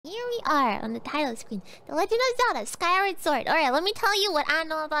Here we are on the title screen. The Legend of Zelda, Skyward Sword. Alright, let me tell you what I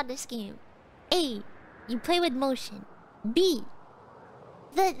know about this game. A. You play with motion. B.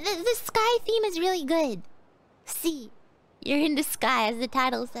 The sky theme is really good. C. You're in the sky, as the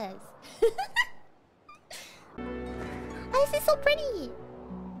title says. Oh, this is so pretty.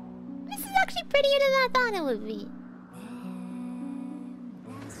 This is actually prettier than I thought it would be.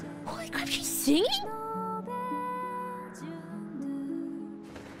 Holy crap, she's singing?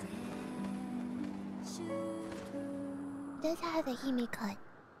 Does have a Hime cut.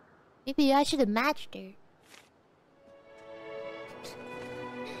 Maybe I should have matched her.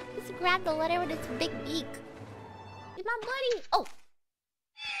 Just grab the letter with its big beak. It's my buddy. Oh,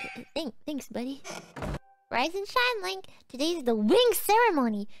 thanks, buddy. Rise and shine, Link. Today's the wing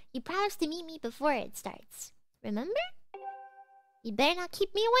ceremony. You promised to meet me before it starts. Remember? You better not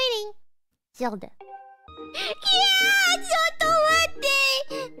keep me waiting. Zelda. Yeah, Zelda,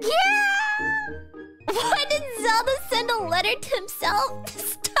 yeah. Why did Zelda send a letter to himself?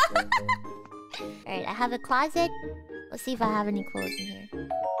 Stop. Alright, I have a closet. Let's see if I have any clothes in here.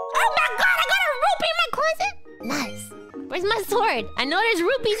 Oh my god, I got a rupee in my closet! Nice. Where's my sword? I know there's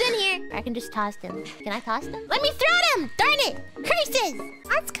rupees in here. I can just toss them. Can I toss them? Let me throw them! Darn it! Curses!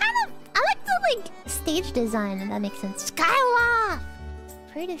 That's kind of... I like the, stage design, if that makes sense. Skyloft!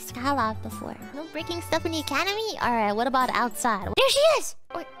 I've heard of Skyloft before. No breaking stuff in the academy? Alright, what about outside? There she is!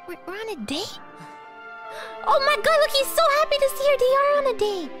 We're on a date? Oh my god, look, he's so happy to see her. They are on a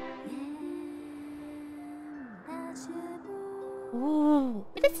date. Ooh,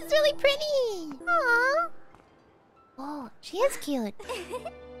 this is really pretty. Aww. Oh, she is cute.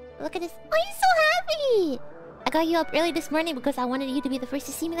 Look at this. Oh, he's so happy. I got you up early this morning because I wanted you to be the first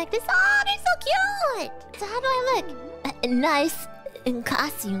to see me like this. Oh, they're so cute. So how do I look? Nice in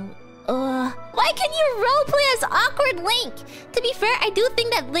costume. Why can you roleplay as awkward Link? To be fair, I do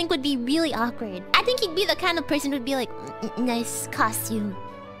think that Link would be really awkward. I think he'd be the kind of person who'd be like, nice costume.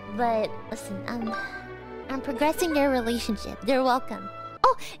 But listen, I'm progressing their relationship. They're welcome.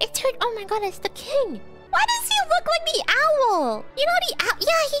 Oh, it's her. Oh my god, it's the king. Why does he look like the owl? You know the owl?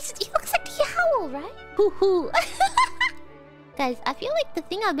 Yeah, he looks like the owl, right? Hoo hoo. Guys, I feel like the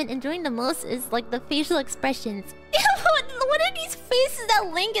thing I've been enjoying the most is like the facial expressions. What are these faces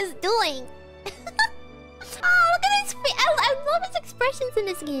that Link is doing? Oh, look at his face. I love his expressions in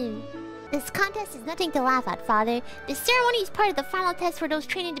this game. This contest is nothing to laugh at, Father. This ceremony is part of the final test for those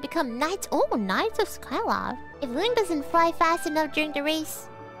training to become Knights. Oh, Knights of Skyloft. If Link doesn't fly fast enough during the race...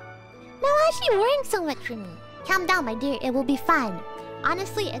 Now why is she worrying so much for me? Calm down, my dear. It will be fine.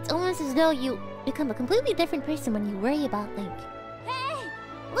 Honestly, it's almost as though you become a completely different person when you worry about Link.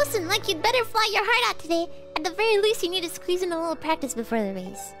 Listen, Link, you'd better fly your heart out today. At the very least, you need to squeeze in a little practice before the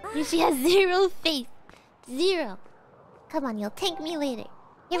race. She has zero faith. Zero. Come on, you'll thank me later.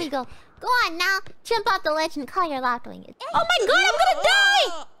 Here we go. Go on now. Jump out the ledge and call your Loftwing. Oh my god, I'm gonna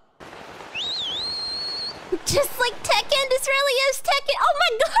die! Just like Tekken, this really is Tekken. Oh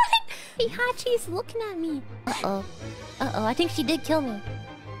my god! Heihachi's looking at me. Uh-oh. Uh-oh, I think she did kill me.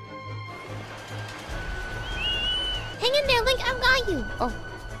 Hang in there, Link, I've got you. Oh.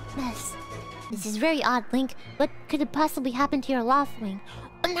 Mess. This is very odd, Link. What could have possibly happened to your Loftwing?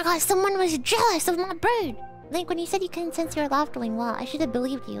 Oh my god, someone was jealous of my bird! Link, when you said you couldn't sense your Loftwing, well, I should have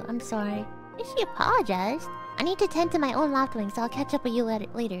believed you. I'm sorry. She apologized. I need to tend to my own Loftwing, so I'll catch up with you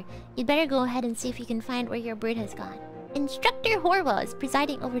later. You'd better go ahead and see if you can find where your bird has gone. Instructor Horwa is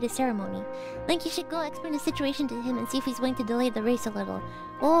presiding over the ceremony. Link, you should go explain the situation to him and see if he's willing to delay the race a little.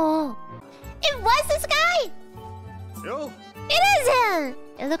 Whoa! It was this guy! Yo! It is him!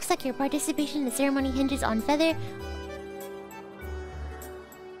 It looks like your participation in the ceremony hinges on whether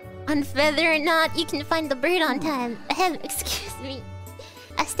or not you can find the bird on time. Excuse me.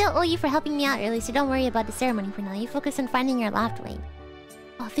 I still owe you for helping me out early, so don't worry about the ceremony for now. You focus on finding your Loftwing.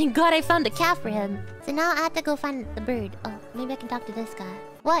 Oh, thank god I found a calf for him. So now I have to go find the bird. Oh, maybe I can talk to this guy.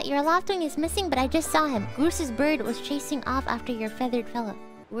 What? Your Loftwing is missing, but I just saw him. Groose's bird was chasing off after your feathered fellow.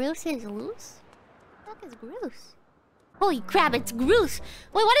 Groose is loose? What the fuck is Groose? Holy crap, it's Groose!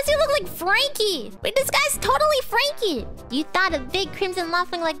 Wait, why does he look like Frankie? Wait, this guy's totally Frankie! You thought a big crimson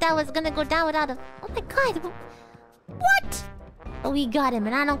Loftwing like that was gonna go down without a... Oh my god! What? But we got him,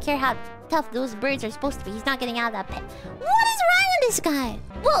 and I don't care how tough those birds are supposed to be. He's not getting out of that pit. What is wrong with this guy?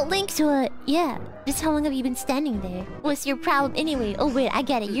 Well, Link, so, yeah. Just how long have you been standing there? What's your problem anyway? Oh wait, I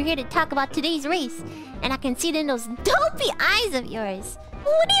get it. You're here to talk about today's race. And I can see it in those dopey eyes of yours.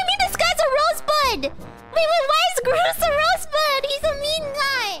 What do you mean this guy's a rosebud? Wait, why is Groose a rosebud? He's a mean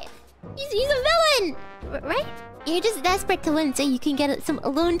guy. He's a villain, right? You're just desperate to win so you can get some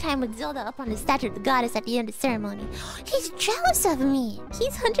alone time with Zelda up on the statue of the goddess at the end of the ceremony. He's jealous of me.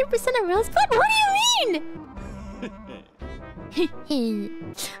 He's 100% a rosebud? What do you mean?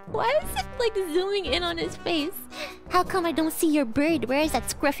 Why is it like zooming in on his face? How come I don't see your bird? Where is that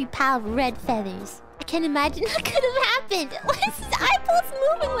scruffy pile of red feathers? I can't imagine what could have happened. Why is his eyeballs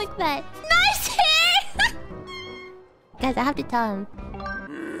moving like that? Nice hair! Guys, I have to tell him.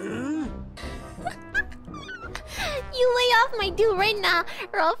 You lay off my dude right now,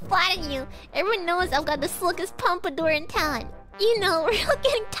 or I'll flatten you. Everyone knows I've got the slickest pompadour in town. You know, we're all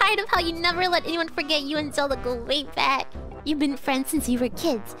getting tired of how you never let anyone forget you and Zelda go way back. You've been friends since you were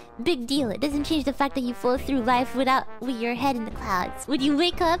kids. Big deal. It doesn't change the fact that you flow through life with your head in the clouds. Would you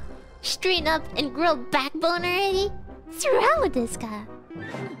wake up, straighten up, and grow a backbone already? What's wrong with this guy?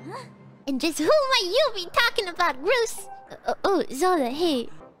 And just who might you be talking about, Groose? Oh, Zelda, hey.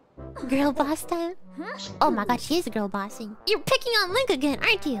 Girl boss time? Oh my god, she is girl bossing. You're picking on Link again,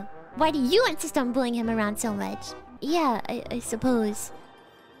 aren't you? Why do you insist on bullying him around so much? Yeah, I suppose.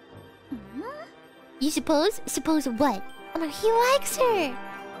 You suppose? Suppose what? Oh my, he likes her!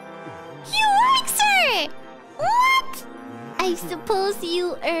 He likes her! What? I suppose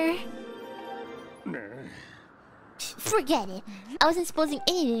you are... Forget it. I wasn't supposing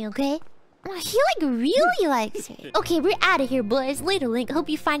anything, okay? Oh, he like really likes her. Okay, we're out of here, boys. Later, Link. Hope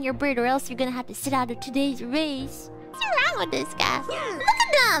you find your bird or else you're gonna have to sit out of today's race. What's wrong with this guy? Look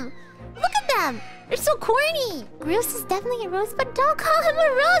at them! Look at them! They're so corny! Groose is definitely a rosebud. Don't call him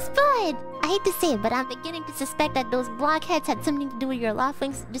a rosebud! I hate to say it, but I'm beginning to suspect that those blockheads had something to do with your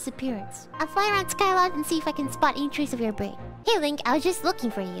Loftwing's disappearance. I'll fly around Skyward and see if I can spot any trace of your bird. Hey Link, I was just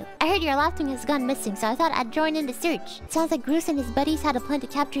looking for you. I heard your Loftwing has gone missing, so I thought I'd join in the search. It sounds like Groose and his buddies had a plan to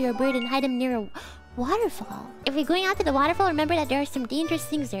capture your bird and hide him near a waterfall. If you're going out to the waterfall, remember that there are some dangerous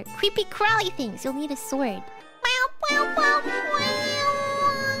things there. Creepy crawly things. You'll need a sword.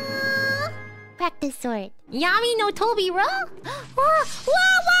 Practice sword. Yami no Tobi, bro? Whoa,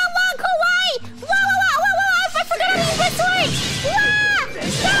 kawaii! I forgot how to use my sword!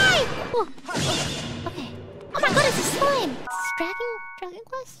 Okay. Oh my god, it's a slime! Dragon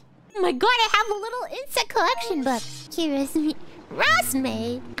Quest? Oh my god, I have a little insect collection book. Here is me.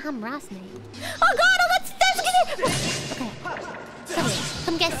 Rosemi! I'm Rosemi. Oh god, that's okay. Come here.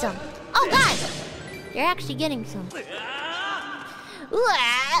 Come get some. Oh god! You're actually getting some.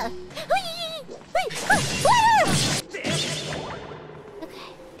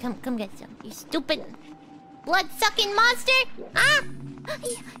 Okay, come get some. You stupid blood-sucking monster! Ah! Yeah,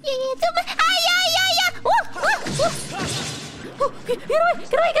 Get away!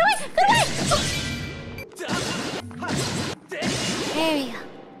 There we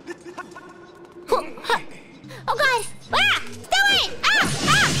go. Oh god! Stay away!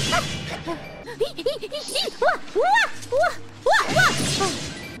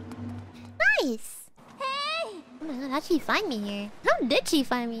 Nice! Hey! Oh my god, how'd she find me here? How did she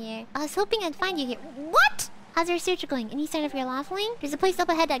find me here? I was hoping I'd find you here. What? How's your search going? Any sign of your Loftwing? There's a place up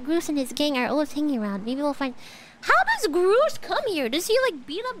ahead that Groose and his gang are always hanging around. Maybe we'll find... How does Groose come here? Does he like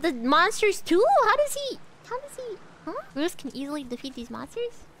beat up the monsters too? How does he... Huh? Groose can easily defeat these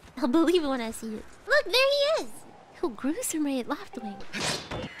monsters? I'll believe it when I see it. Look, there he is! Oh, Groose or my Loftwing?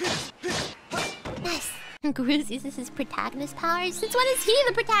 Nice! Groose uses his protagonist powers. Since when is he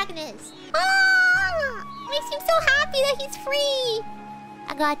the protagonist? Ah! Makes him so happy that he's free!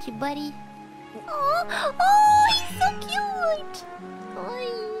 I got you, buddy. Oh, he's so cute! Oy.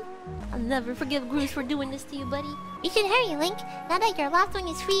 I'll never forgive Groose for doing this to you, buddy. You should hurry, Link. Now that your Loftwing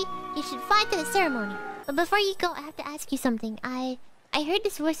is free, you should fly to the ceremony. But before you go, I have to ask you something. I heard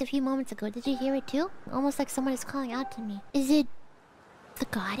this voice a few moments ago. Did you hear it too? Almost like someone is calling out to me. Is it... the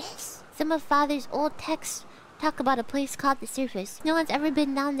goddess? Some of Father's old texts talk about a place called the Surface. No one's ever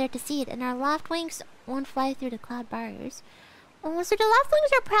been down there to see it, and our Loftwings won't fly through the cloud barriers. Oh, so the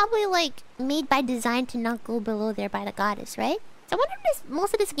Loftwings are probably like made by design to not go below there by the goddess, right? So I wonder if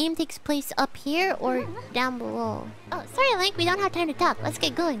most of this game takes place up here or down below. Oh, sorry Link, we don't have time to talk. Let's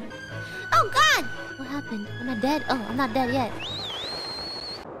get going. Oh god! What happened? Am I dead? Oh, I'm not dead yet.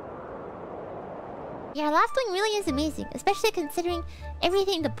 Yeah, Loftwing really is amazing, especially considering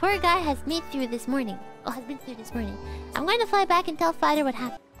everything the poor guy has made through this morning. Oh, has been through this morning. I'm going to fly back and tell Father what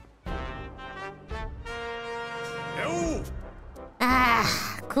happened. No!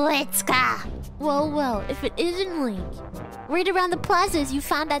 Ah, Kuetska. Well, if it isn't Link. Right around the plazas, you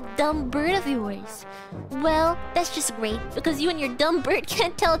found that dumb bird of yours. Well, that's just great, because you and your dumb bird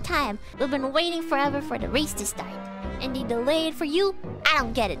can't tell time. We've been waiting forever for the race to start. And they delayed for you? I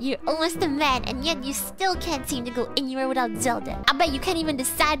don't get it. You're almost a man, and yet you still can't seem to go anywhere without Zelda. I bet you can't even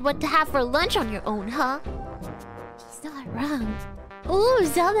decide what to have for lunch on your own, huh? not wrong. Ooh,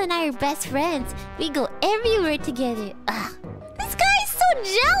 Zelda and I are best friends. We go everywhere together. Ugh. This guy is so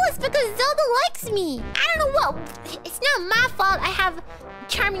jealous because Zelda likes me. I don't know what. It's not my fault I have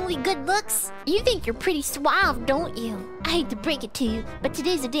charmingly good looks. You think you're pretty suave, don't you? I hate to break it to you, but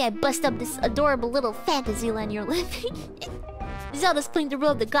today's the day I bust up this adorable little fantasy land you're living. Zelda's playing the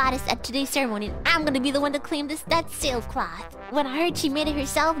role of the goddess at today's ceremony, and I'm gonna be the one to claim that sailcloth. When I heard she made it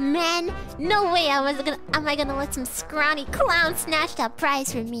herself, man, no way am I gonna let some scrawny clown snatch that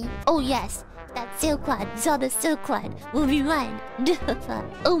prize from me. Oh yes, that sailcloth, Zelda's sailcloth, will be mine.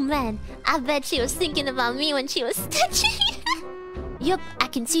 Oh man, I bet she was thinking about me when she was stitching. Yup, I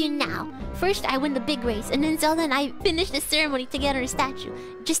can see you now. First, I win the big race, and then Zelda and I finish the ceremony together in a statue.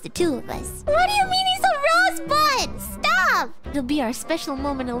 Just the two of us. What do you mean he's a rosebud? Stop! It'll be our special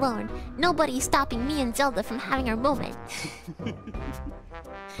moment alone. Nobody's stopping me and Zelda from having our moment.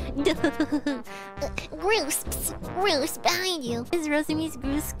 Groose, behind you. Is Rosemi's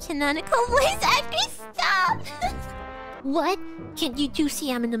Groose canonical voice actor? Stop! What? Can't you two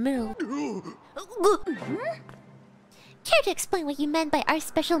see I'm in the middle? Care to explain what you meant by our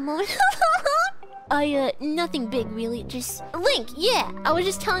special moment? Nothing big really, just... Link, yeah! I was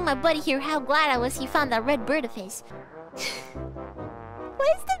just telling my buddy here how glad I was he found that red bird of his.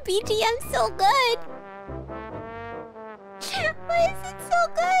 Why is the BGM so good? Why is it so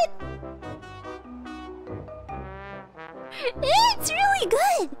good? It's really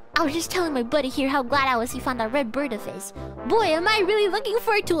good! I was just telling my buddy here how glad I was he found that red bird of his. Boy, am I really looking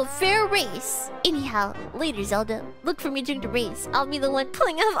forward to a fair race. Anyhow, later, Zelda. Look for me during the race. I'll be the one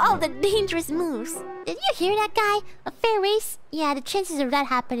pulling off all the dangerous moves. Did you hear that, guy? A fair race? Yeah, the chances of that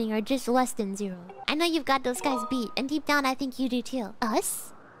happening are just less than 0. I know you've got those guys beat, and deep down I think you do too.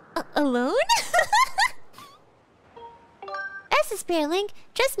 Us? Alone? That's the spare, Link.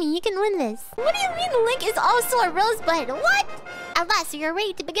 Trust me, you can win this. What do you mean Link is also a rosebud? What? At last, you're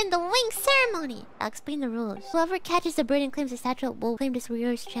ready to begin the Link ceremony. I'll explain the rules. Whoever catches the bird and claims the statue will claim this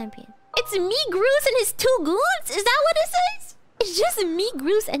warrior's champion. It's me, Groose, and his 2 goons? Is that what this is? It's just me,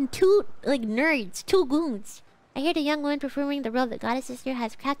 Groose, and 2, like, nerds. 2 goons. I hear the young woman performing the role of the goddess sister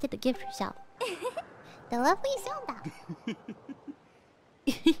has crafted the gift herself. The lovely Zelda.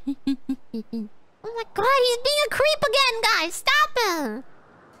 Oh my god, he's being a creep again, guys! Stop him!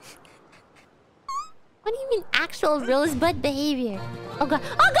 What do you mean actual rosebud behavior? Oh god.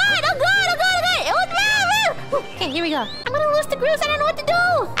 Oh god! Oh god! Oh god! Oh god! Okay, here we go. I'm gonna lose the Groose. I don't know what to do!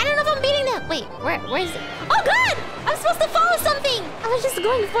 I don't know if I'm beating them. Wait, where is it? Oh god! I'm supposed to follow something! I was just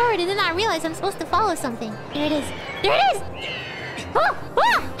going forward and then I realized I'm supposed to follow something. There it is. There it is! Oh!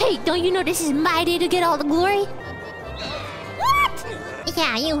 Oh! Hey, don't you know this is my day to get all the glory? What?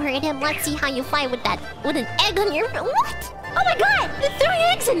 Yeah, you heard him. Let's see how you fight with an egg on your... What? Oh my god! They're throwing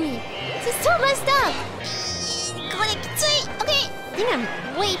eggs at me! This is so messed up! Okay, I think I'm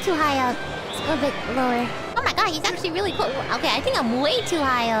way too high up. Let's go a bit lower. Oh my god, he's actually really cool. Okay, I think I'm way too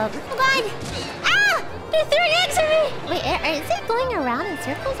high up. Oh god! Ah! They're throwing eggs at me! Wait, is it going around in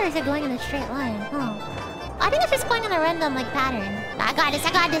circles or is it going in a straight line? Oh. I think it's just going in a random, like, pattern. I got this,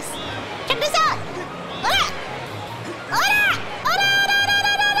 I got this! Check this out! Ah! Ah!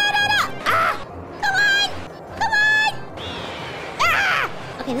 Ah! Come on! Come on!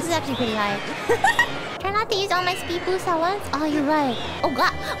 Ah! Okay, this is actually pretty high. Try not to use all my speed boosts at once. Oh, you're right. Oh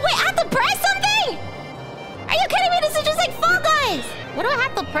god. Wait, I have to press something? Are you kidding me? This is just like Fall Guys. What do I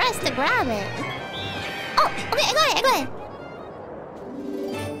have to press to grab it? Oh, okay, I got it, I got it.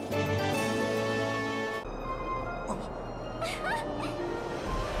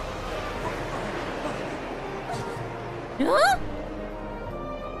 Huh?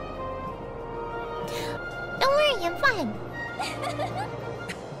 Don't worry, I'm fine.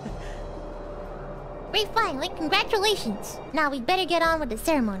 Great flying, like congratulations. Now we'd better get on with the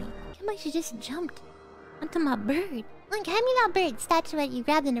ceremony. I can't believe she just jumped onto my bird. Link, hand me that bird statuette you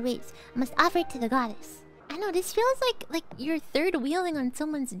grabbed in the race. I must offer it to the goddess. I know, this feels like you're third wheeling on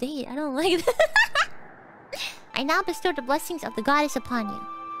someone's date. I don't like that. I now bestow the blessings of the goddess upon you.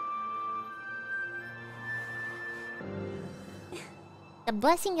 The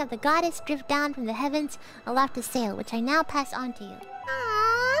blessing of the goddess drift down from the heavens aloft the sail, which I now pass on to you.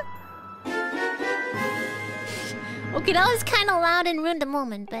 Aww. Okay, that was kind of loud and ruined the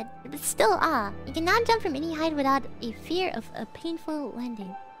moment, but still, you can now jump from any height without a fear of a painful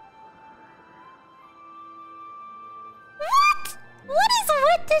landing. What? What is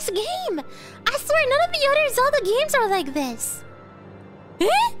with this game? I swear none of the other Zelda games are like this.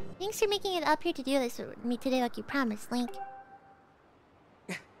 Eh? Thanks for making it up here to do this with me today like you promised, Link.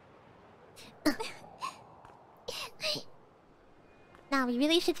 Now we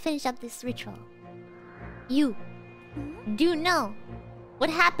really should finish up this ritual. You do know what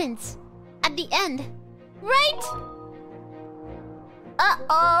happens at the end, right?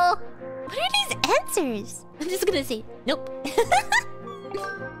 Uh-oh. What are these answers? I'm just gonna say, nope.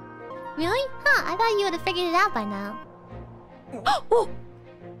 Really? Huh, I thought you would have figured it out by now. Oh!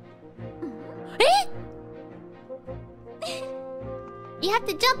 Eh? You have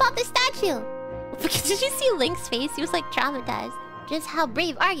to jump off the statue! Did you see Link's face? He was like traumatized. Just how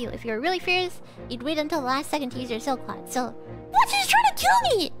brave are you? If you were really fierce, you'd wait until the last second to use your sailcloth. So... What? She's trying to kill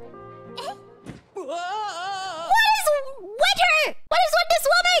me! What is with her? What is with this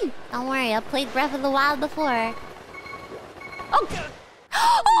woman? Don't worry, I've played Breath of the Wild before. Oh!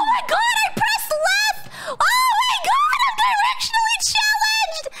 Oh my god, I pressed left! Oh my god, I'm directionally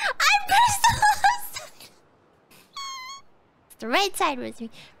challenged! I pressed the left side! It's the right side, Rosemi.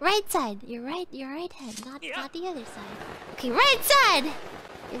 Right side. Your right hand, not the other side. Okay, right side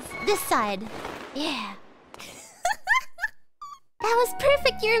is this side. Yeah. That was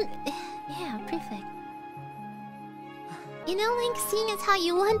perfect. Yeah, perfect. You know, Link, seeing as how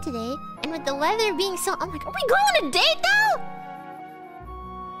you won today, and with the weather being so... Oh my god, are we going on a date now?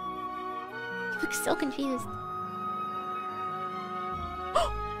 You look so confused.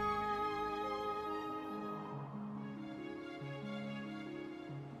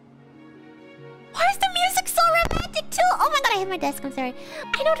 Why is the music so romantic too? Oh my god, I hit my desk, I'm sorry.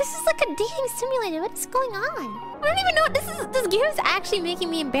 I know, this is like a dating simulator. What is going on? I don't even know what this is. This game is actually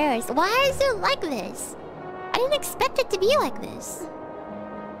making me embarrassed. Why is it like this? I didn't expect it to be like this.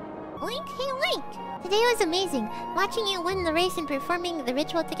 Link? Hey, Link! Today was amazing. Watching you win the race and performing the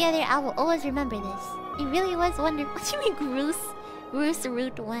ritual together, I will always remember this. It really was wonderful. What do you mean, Groose? Groose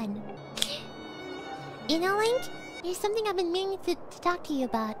Route 1. You know, Link? There's something I've been meaning to talk to you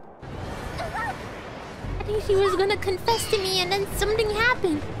about. I think she was gonna confess to me and then something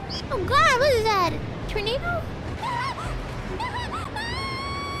happened. Oh god, what is that? Tornado?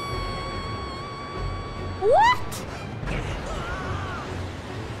 What?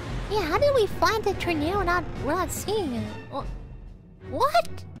 Yeah, how did we find the tornado without we're not seeing it?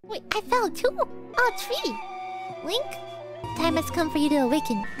 What? Wait, I fell too? Oh, tree. Link, time has come for you to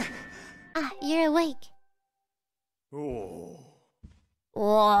awaken. Ah, you're awake. Oh,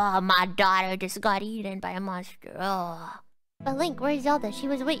 my daughter just got eaten by a monster. Oh. But Link, where's Zelda? She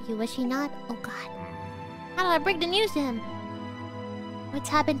was with you, was she not? Oh god. How do I break the news to him? What's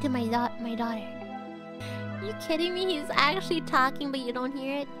happened to my daughter? Are you kidding me? He's actually talking, but you don't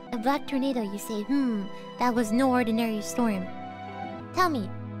hear it? A black tornado, you say. That was no ordinary storm. Tell me,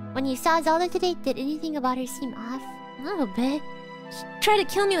 when you saw Zelda today, did anything about her seem off? A little bit. She tried to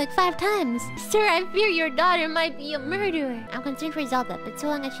kill me like 5 times. Sir, I fear your daughter might be a murderer. I'm concerned for Zelda, but so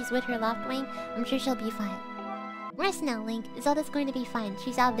long as she's with her Loftwing, I'm sure she'll be fine. Rest now, Link. Zelda's going to be fine.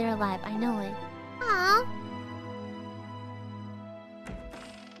 She's out there alive. I know it. Aww.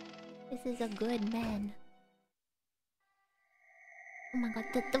 This is a good man. Oh my god,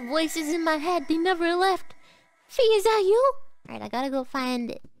 the voices in my head, they never left. Fee, is that you? Alright, I gotta go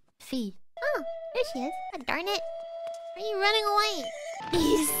find Fee. Oh, there she is. Oh, darn it. Are you running away?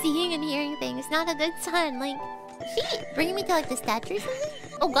 He's seeing and hearing things. Not a good sign, Link. Fee, bringing me to like the statue or something?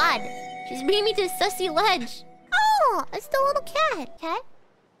 Oh god, she's bringing me to a sussy ledge. Oh, it's the little cat. Cat?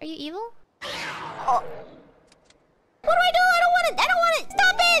 Are you evil? Oh. What do I do? I don't want it! I don't want it!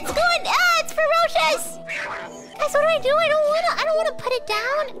 Stop it! It's good! Ah, it's ferocious! Guys, what do I do? I don't wanna put it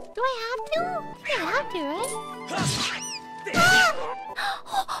down. Do I have to? I have to, right? Ah!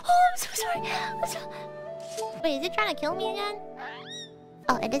 Oh, I'm so sorry. Wait, is it trying to kill me again?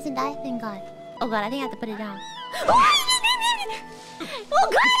 Oh, it doesn't die? Thank god. Oh god, I think I have to put it down. Oh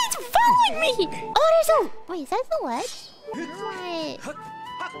god, it's following me! Oh, there's a... Wait, is that the ledge? Right.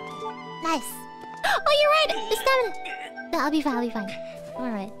 Nice. Oh, you're right! The stamina... No, I'll be fine, I'll be fine.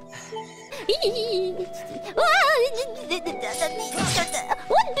 Alright.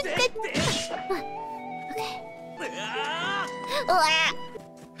 Okay.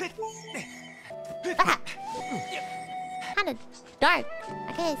 Kinda dark.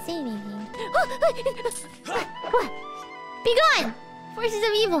 I can't see anything. What? Be gone! Forces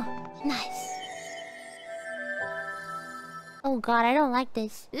of evil. Nice. Oh god, I don't like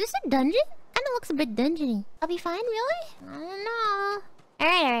this. Is this a dungeon? Kinda looks a bit dungeony. I'll be fine, really? I don't know.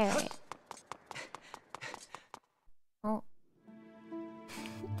 Alright. Oh.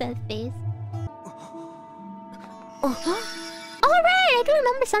 That face. Oh. Alright, I do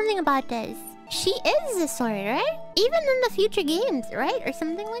remember something about this. She is the sword, right? Even in the future games, right? Or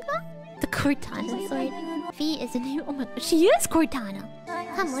something like that? The Cortana sword. Fee is a name. Oh my god, she is Cortana.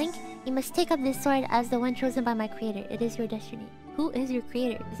 Come, Link. You must take up this sword as the one chosen by my creator. It is your destiny. Who is your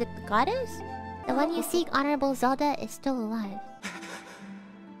creator? Is it the goddess? The one you seek, Honorable Zelda, is still alive.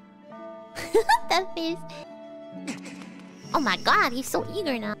 That face. Oh my god, he's so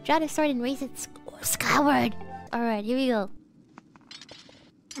eager now. Draw the sword and raise it skyward. Alright, here we go.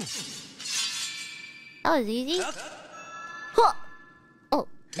 That was easy. Huh. Oh.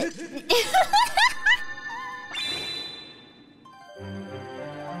 I didn't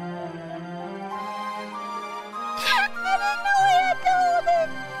know I had to hold it.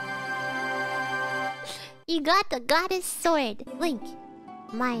 You got the goddess sword. Link,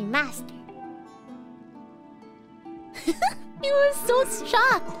 my master. He was so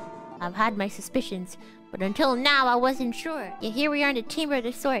shocked. I've had my suspicions, but until now I wasn't sure. Yet here we are in the Chamber of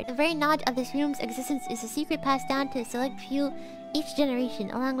the Sword. The very knowledge of this room's existence is a secret passed down to a select few each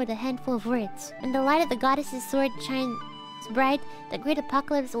generation, along with a handful of words. When the light of the goddess's sword shines bright, the great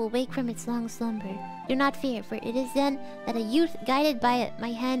apocalypse will wake from its long slumber. Do not fear, for it is then that a youth guided by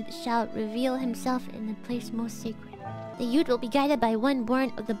my hand shall reveal himself in the place most sacred. The youth will be guided by one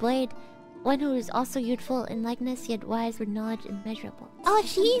born of the blade, one who is also youthful in likeness, yet wise with knowledge immeasurable. Oh,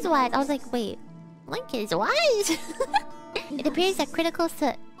 she's wise! I was like, wait, Link is wise? It appears that critical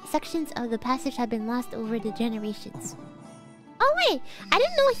sections of the passage have been lost over the generations. Oh wait, I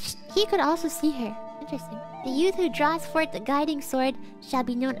didn't know he could also see her. Interesting. The youth who draws forth the guiding sword shall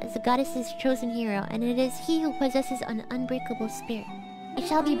be known as the goddess's chosen hero, and it is he who possesses an unbreakable spirit. He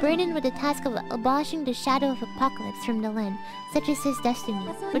shall be burdened with the task of abolishing the shadow of apocalypse from the land, such is his destiny.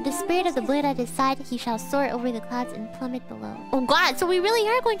 With the spirit of the blade at his side, he shall soar over the clouds and plummet below. Oh god, so we really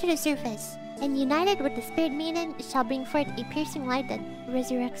are going to the surface! And united with the spirit maiden, it shall bring forth a piercing light that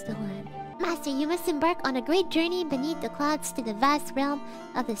resurrects the land. Master, you must embark on a great journey beneath the clouds to the vast realm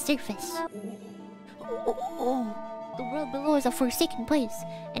of the surface. The world below is a forsaken place,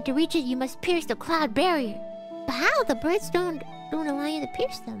 and to reach it you must pierce the cloud barrier. But how? The birds don't allow you to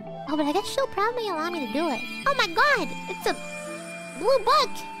pierce them. Oh, but I guess she'll probably allow me to do it. Oh my god! It's a blue book!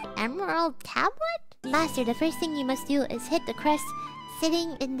 Emerald tablet? Master, the first thing you must do is hit the crest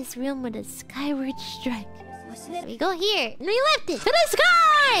sitting in this room with a skyward strike. We go here. No, you left it! To the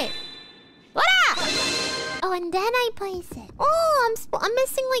sky! What up? Oh, and then I place it. Oh, I'm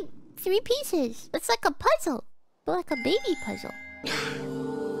missing like 3 pieces. It's like a puzzle. But like a baby puzzle.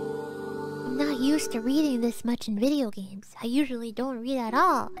 I'm not used to reading this much in video games. I usually don't read at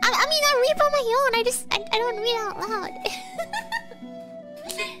all. I mean, I read on my own. I don't read out loud.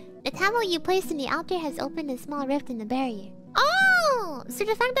 The tablet you placed in the altar has opened a small rift in the barrier. Oh! So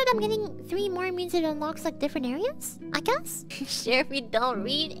the fact that I'm getting 3 more means it unlocks like different areas? I guess? Sure if you don't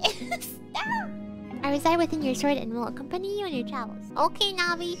read. I reside within your sword and will accompany you on your travels. Okay,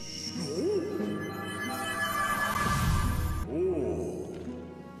 Navi.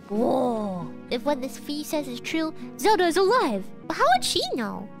 Whoa. If what this fee says is true, Zelda is alive. But how would she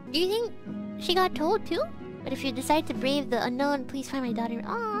know? Do you think she got told too? But if you decide to brave the unknown, please find my daughter.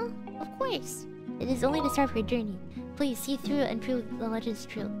 Aw, of course. It is only the start of your journey. Please see through it and prove the legend's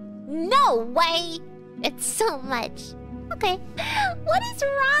true. No way! It's so much. Okay. What is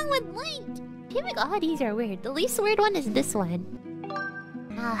wrong with Link? People, oh, these are weird. The least weird one is this one.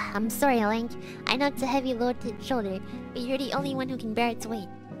 Ah, I'm sorry, Link. I know it's a heavy load to the shoulder, but you're the only one who can bear its weight.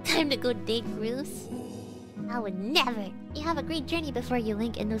 Time to go date Groose. I would never. You have a great journey before you,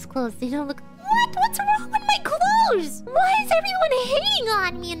 Link, and those clothes, they don't look... What? What's wrong with my clothes? Why is everyone hating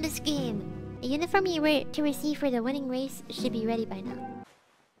on me in this game? The uniform you were to receive for the winning race should be ready by now.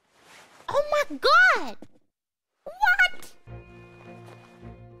 Oh my god! What?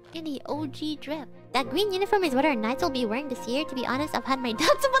 In the OG drip. That green uniform is what our knights will be wearing this year. To be honest, I've had my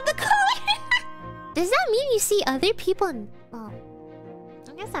doubts about the color. Does that mean you see other people in... Oh.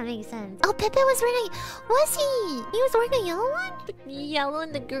 I guess that makes sense. Oh, Pepe was wearing a... Was he? He was wearing a yellow one? The yellow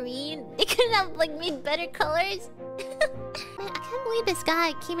and the green. They could have, like, made better colors. Man, I can't believe this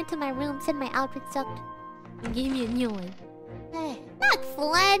guy came into my room, said my outfit sucked, and gave me a new one. Hey, not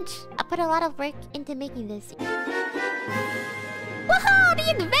Fledge! I put a lot of work into making this. Woohoo!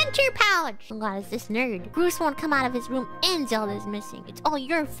 The adventure pouch! Oh god, it's this nerd. Groose won't come out of his room and Zelda's missing. It's all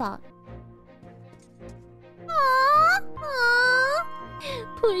your fault. Aww, aww.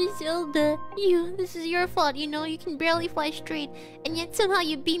 Poor Zelda. This is your fault, you know? You can barely fly straight, and yet somehow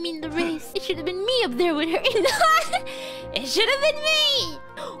you beat me in the race. It should have been me up there with her. It should have been me!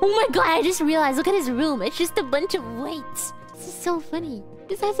 Oh my god, I just realized, look at his room. It's just a bunch of weights. This is so funny.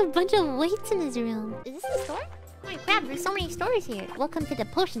 This has a bunch of weights in his room. Is this a store? Oh my crap, there's so many stores here. Welcome to the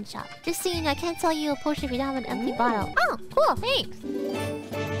potion shop. Just so you know, I can't sell you a potion if you don't have an empty bottle. Oh, cool, thanks.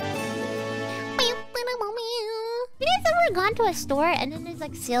 You guys ever gone to a store and then there's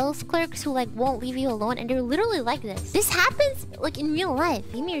like sales clerks who like won't leave you alone and they're literally like this? This happens like in real life.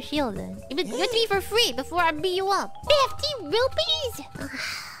 Give me your shield then. Give it to me for free before I beat you up. 50 rupees!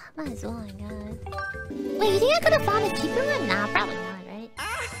 Might as well, I guess. Wait, you think I could have found a cheaper one? Nah, probably not, right?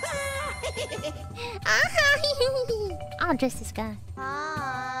 I'll dress this guy.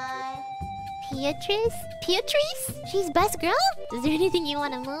 Hi. Beatrice? She's best girl? Is there anything you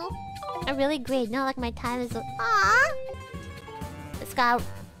want to move? Oh, really great. No, like my time is... Aww. This guy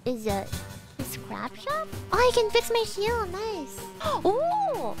is a scrap shop? Oh, you can fix my shield. Nice.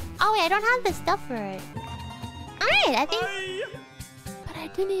 Ooh. Oh, wait, I don't have the stuff for it. Alright, I think... But I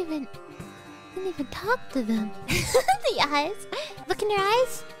didn't even talk to them. The eyes. Look in their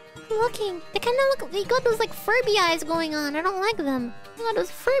eyes. I'm looking. They kind of look... They got those like Furby eyes going on. I don't like them. They got those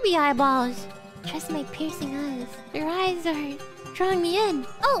Furby eyeballs. Trust my piercing eyes. Their eyes are drawing me in.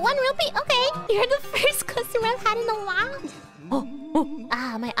 Oh, 1 rupee. Okay. You're the first customer I've had in a while. Oh.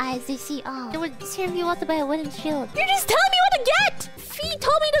 Ah, my eyes, they see all. It would serve you well to buy a wooden shield. You're just telling me what to get! Fee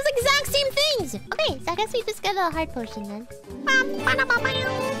told me those exact same things! Okay, so I guess we just get a heart potion then. I have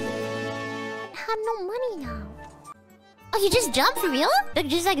no money now. Oh, you just jump for real? Like,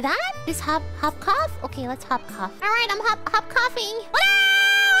 just like that? Just hop cough? Okay, let's hop cough. Alright, I'm hop coughing.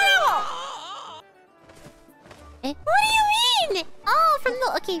 Eh? What do you mean? Oh, from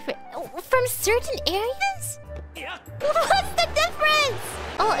the... Okay, from certain areas? What's the difference?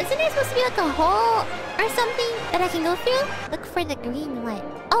 Oh, isn't there supposed to be like a hole or something that I can go through? Look for the green light.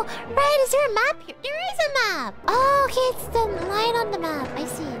 Oh, right, is there a map here? There is a map. Oh, okay, it's the light on the map. I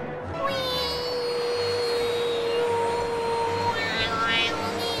see.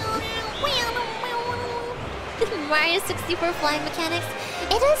 Mario 64 flying mechanics.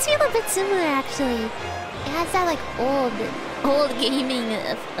 It does feel a bit similar, actually. It has that like old gaming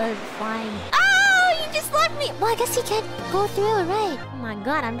of flying. Oh, you just left me. Well, I guess you can't go through, right? Oh my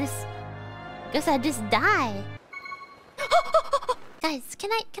god, guess I just die. Guys,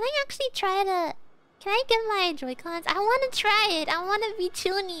 can I actually try to? Can I get my Joy-Cons? I want to try it. I want to be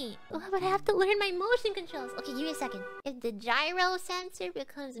Chuni. Oh, but I have to learn my motion controls. Okay, give me a second. If the gyro sensor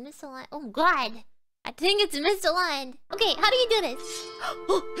becomes misaligned, oh god. I think it's misaligned. Okay, how do you do this?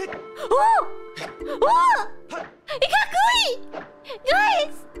 Oh! Oh! It got gooey!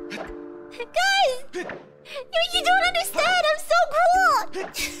 Guys! You don't understand! I'm so cruel!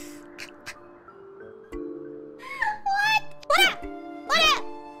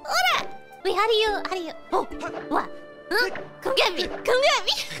 What? Wait, how do you... Oh! What? Huh? Come get me!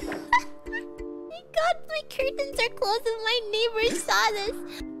 God, my curtains are closed and my neighbors saw this.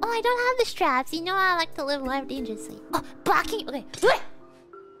 Oh, I don't have the straps. You know I like to live life dangerously. Oh, blocking. Okay. I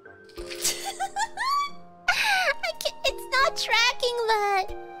can't, it's not tracking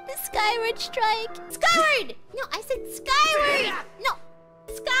the Skyward strike. Skyward! No, I said Skyward! No!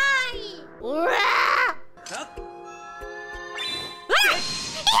 Sky!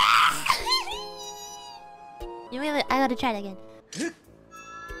 You know what? I gotta try it again.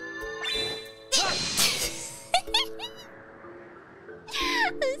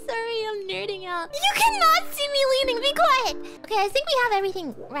 I'm sorry, I'm nerding out. You cannot see me leaning. Be quiet. Okay, I think we have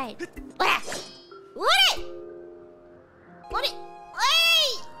everything right. What it? Hey!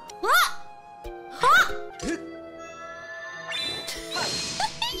 What? Huh?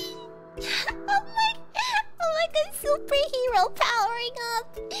 I'm like a superhero powering up.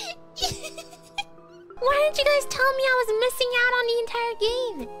 Why didn't you guys tell me I was missing out on the entire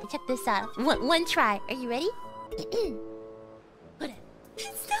game? Check this out. One try. Are you ready?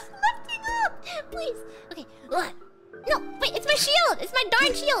 Stop lifting up! Please. Okay. What? No, wait, it's my shield! It's my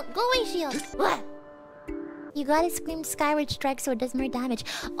darn shield! Go away, shield! What? You gotta scream Skyward Strike so it does more damage.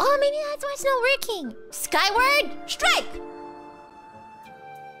 Oh, maybe that's why it's not working! Skyward Strike!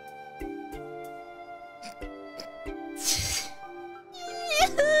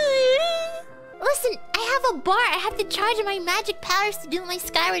 Listen, I have a bar. I have to charge my magic powers to do my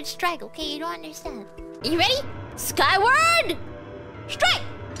Skyward Strike, okay? You don't understand. Are you ready? Skyward Strike!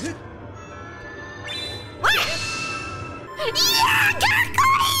 Yeah,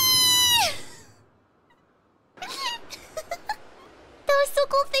 Kikwi! That was so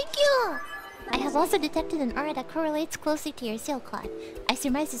cool, thank you! I have also detected an aura that correlates closely to your sailcloth. I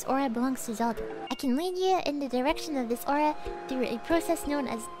surmise this aura belongs to Zelda. I can lead you in the direction of this aura through a process known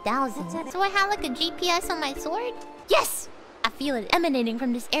as dowsing. So I have like a GPS on my sword? Yes! I feel it emanating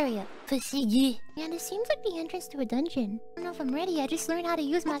from this area. Fushigi. Yeah, this seems like the entrance to a dungeon. I don't know if I'm ready. I just learned how to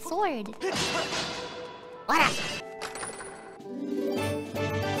use my sword. What up?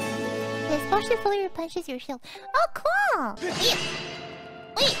 This potion fully replenishes your shield. Oh, cool!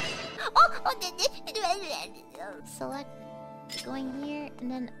 Wait! Select. Going here and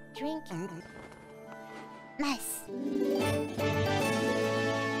then drink. Nice.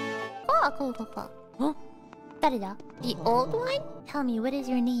 Cool. Huh? The old one? Tell me, what is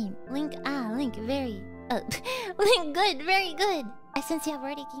your name? Link. Link. Very. Link. Good. Very good. I sense you have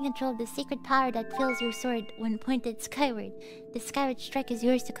already gained control of the sacred power that fills your sword when pointed skyward. The skyward strike is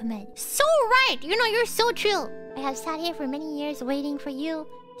yours to command. So right! You know, you're so true. I have sat here for many years waiting for you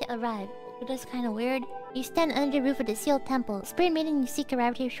to arrive. But that's kind of weird. You stand under the roof of the sealed temple. Spirit maiden you seek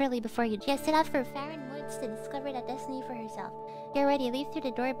arrived here shortly before you. She has set out for Farron Woods to discover that destiny for herself. Get ready, leave through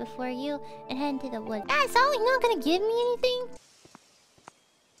the door before you and head into the woods. That's all? You're not gonna give me anything?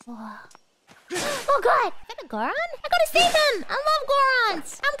 Whoa. Oh god! Is that a Goron? I gotta save him! I love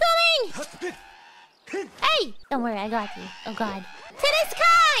Gorons! I'm coming! Hey! Don't worry, I got you. Oh god. To the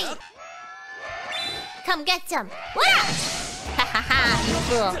sky! Come get some! Wow! Ha ha ha, you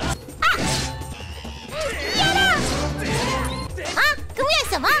fool! Ah! Get up! Huh? Come get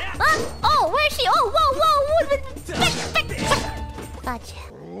some, huh? Oh, where is she? Oh, whoa! Gotcha.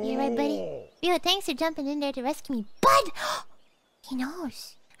 You right, buddy? Yo, thanks for jumping in there to rescue me. Bud! He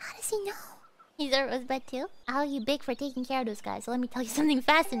knows. How does he know? He's a rosebud too? How are you big for taking care of those guys? So let me tell you something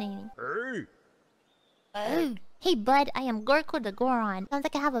fascinating. Hey! Oh. Hey bud, I am Gorko the Goron. Sounds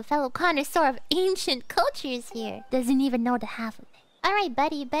like I have a fellow connoisseur of ancient cultures here. Doesn't even know the half of it. Alright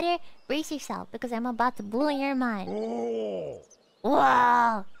buddy, you better brace yourself because I'm about to blow your mind. Oh.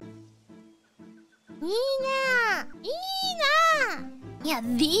 Wow! Nina! Yeah,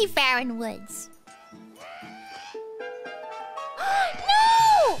 the Farron Woods.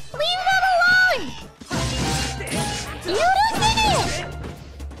 No! Leave that alone! You don't get it!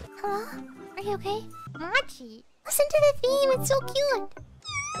 Hello? Are you okay? Machi, listen to the theme, it's so cute.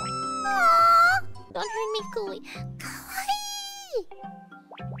 Aww. Don't hurt me, Kikwi. Kawaii!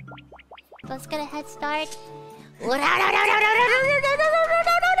 Let's get a head start. Nice.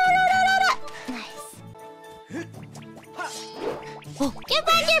 Oh, get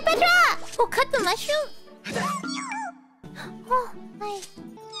back here, Petra! Oh, cut the mushroom. Oh, nice.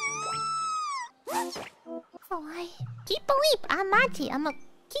 Oh, hi. Keep a leap. I'm Machi. I'm a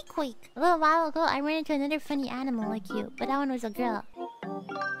Kikwi. A little while ago, I ran into another funny animal like you, but that one was a girl.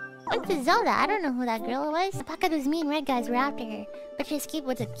 Went to Zelda. I don't know who that girl was. The pack of those mean red guys were after her, but she escaped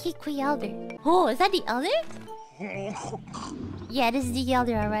with a Kikwi Elder. Oh, is that the Elder? Yeah, this is the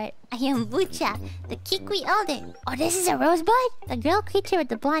Elder, alright. I am Bucha, the Kikwi Elder. Oh, this is a rosebud? The girl creature with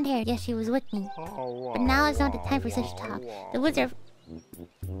the blonde hair. Yes, she was with me. But now is not the time for such talk. The woods are...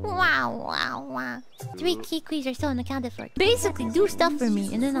 Wow. 3 Kikwis are still unaccounted for. Basically, do stuff for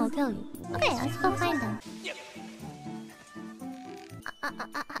me, and then I'll tell you. Okay, let's go find them.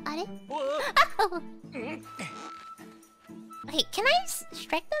 Okay, can I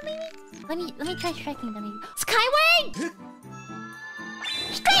strike them maybe? Let me try striking them maybe. Skyward!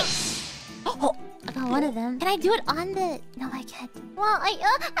 Strike! Oh, I got one of them. Can I do it on the... No, I can't. Well,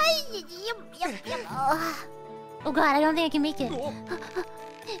 oh god, I don't think I can make it.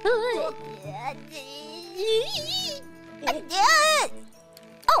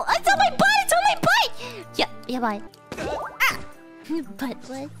 Oh, it's on my butt! It's on my butt! Yeah, bye. Butt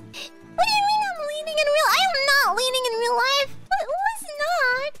what? What do you mean I'm leaning in real... I am not leaning in real life! What was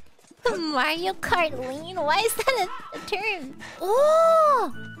not? The Mario Kart lean? Why is that a term?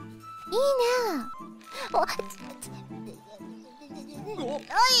 Oh! Nina! Oh,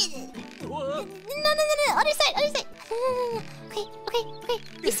 no, other side. Okay.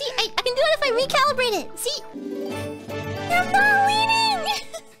 You see, I can do it if I recalibrate it. See? I'm not leaning!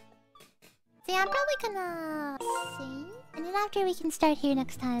 See, I'm probably gonna save. And then after we can start here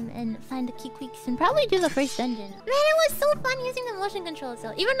next time and find the Kikwiks and probably do the first dungeon. Man, it was so fun using the motion controls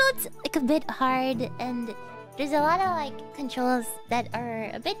though. Even though it's like a bit hard and there's a lot of like controls that are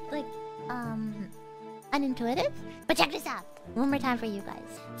a bit like unintuitive. But check this out. One more time for you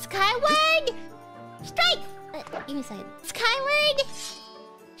guys. Skyward! Strike! Give me a second. Skyward!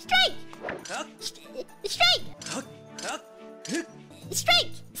 Strike! Strike!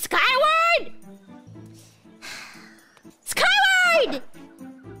 Strike! Skyward! Skyward!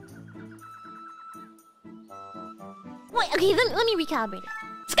 Wait, okay, let me recalibrate it.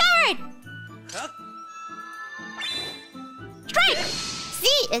 Skyward! Strike!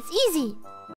 See? It's easy.